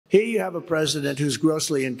Here you have a president who's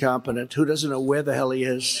grossly incompetent, who doesn't know where the hell he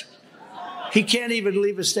is. He can't even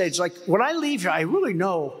leave a stage. Like, when I leave here, I really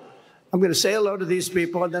know I'm going to say hello to these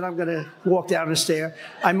people, and then I'm going to walk down the stair.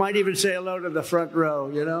 I might even say hello to the front row,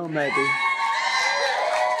 maybe.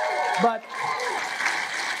 But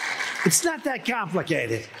it's not that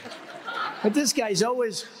complicated. But this guy's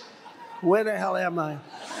always, where the hell am I?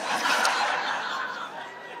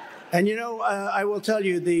 And I will tell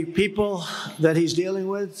you, the people that he's dealing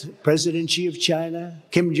with, President Xi of China,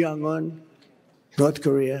 Kim Jong-un, North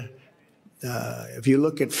Korea, if you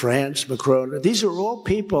look at France, Macron, these are all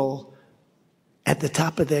people at the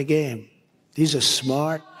top of their game. These are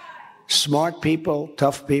smart people,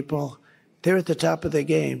 tough people. They're at the top of their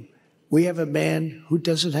game. We have a man who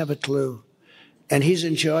doesn't have a clue, and he's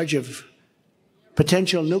in charge of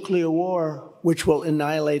potential nuclear war, which will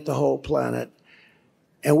annihilate the whole planet.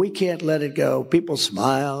 And we can't let it go. People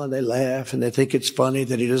smile and they laugh and they think it's funny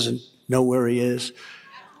that he doesn't know where he is.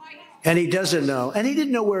 And he doesn't know. And he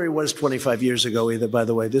didn't know where he was 25 years ago either, by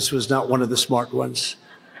the way. This was not one of the smart ones.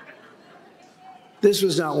 This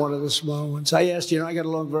was not one of the smart ones. I asked, I got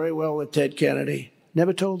along very well with Ted Kennedy.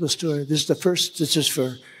 Never told the story. This is the first, this is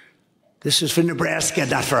for Nebraska,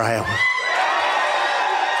 not for Iowa.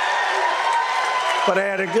 But I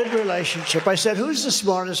had a good relationship. I said, who's the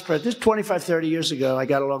smartest person? This is 25, 30 years ago. I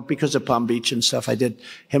got along because of Palm Beach and stuff. I did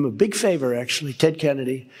him a big favor, actually, Ted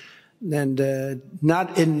Kennedy. And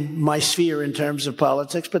not in my sphere in terms of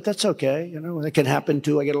politics, but that's okay. It can happen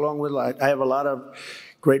too. I get along with, I have a lot of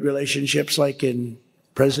great relationships, like in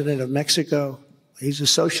President of Mexico. He's a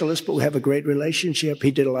socialist, but we have a great relationship.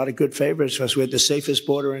 He did a lot of good favors for us. We had the safest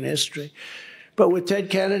border in history. But with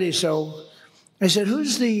Ted Kennedy, so I said,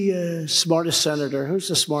 who's the smartest senator? Who's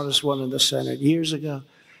the smartest one in the Senate? Years ago.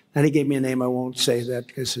 And he gave me a name. I won't say that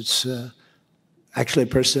because it's actually a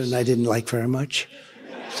person I didn't like very much.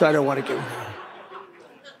 So I don't want to give him.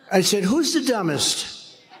 I said, who's the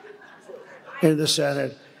dumbest in the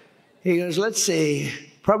Senate? He goes, let's see,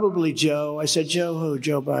 probably Joe. I said, Joe who?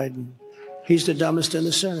 Joe Biden. He's the dumbest in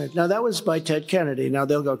the Senate. Now, that was by Ted Kennedy. Now,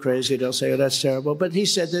 they'll go crazy. They'll say, oh, that's terrible. But he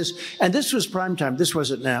said this, and this was prime time. This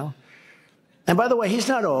wasn't now. And by the way, he's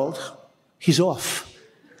not old. He's off.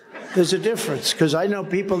 There's a difference, because I know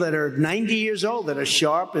people that are 90 years old that are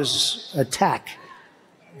sharp as a tack.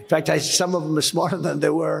 In fact, some of them are smarter than they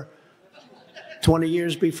were 20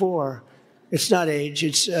 years before. It's not age.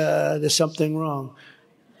 It's there's something wrong.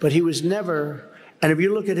 But he was never, and if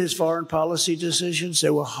you look at his foreign policy decisions,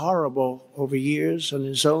 they were horrible over years, and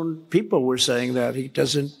his own people were saying that he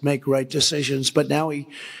doesn't make right decisions. But now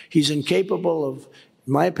he's incapable of,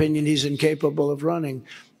 in my opinion, he's incapable of running.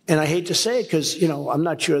 And I hate to say it because, I'm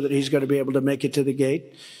not sure that he's going to be able to make it to the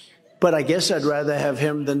gate. But I guess I'd rather have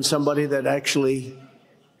him than somebody that actually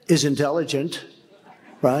is intelligent,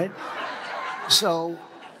 right? So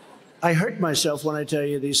I hurt myself when I tell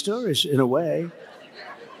you these stories, in a way.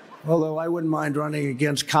 Although I wouldn't mind running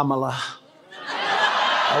against Kamala.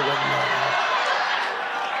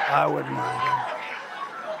 I wouldn't mind.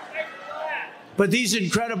 But these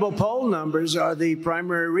incredible poll numbers are the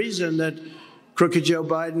primary reason that crooked Joe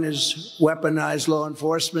Biden has weaponized law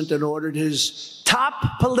enforcement and ordered his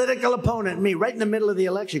top political opponent, me, right in the middle of the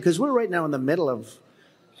election, because we're right now in the middle of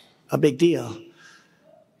a big deal,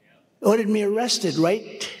 ordered me arrested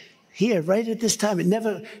right here, right at this time. It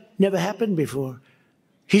never happened before.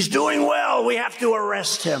 He's doing well. We have to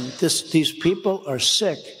arrest him. These people are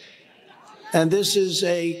sick. And this is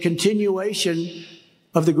a continuation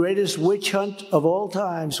of the greatest witch hunt of all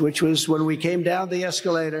times, which was when we came down the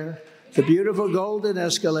escalator, the beautiful golden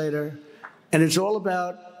escalator, and it's all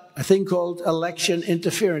about a thing called election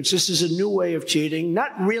interference. This is a new way of cheating,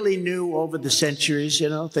 not really new over the centuries,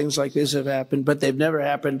 things like this have happened, but they've never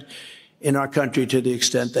happened in our country to the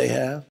extent they have.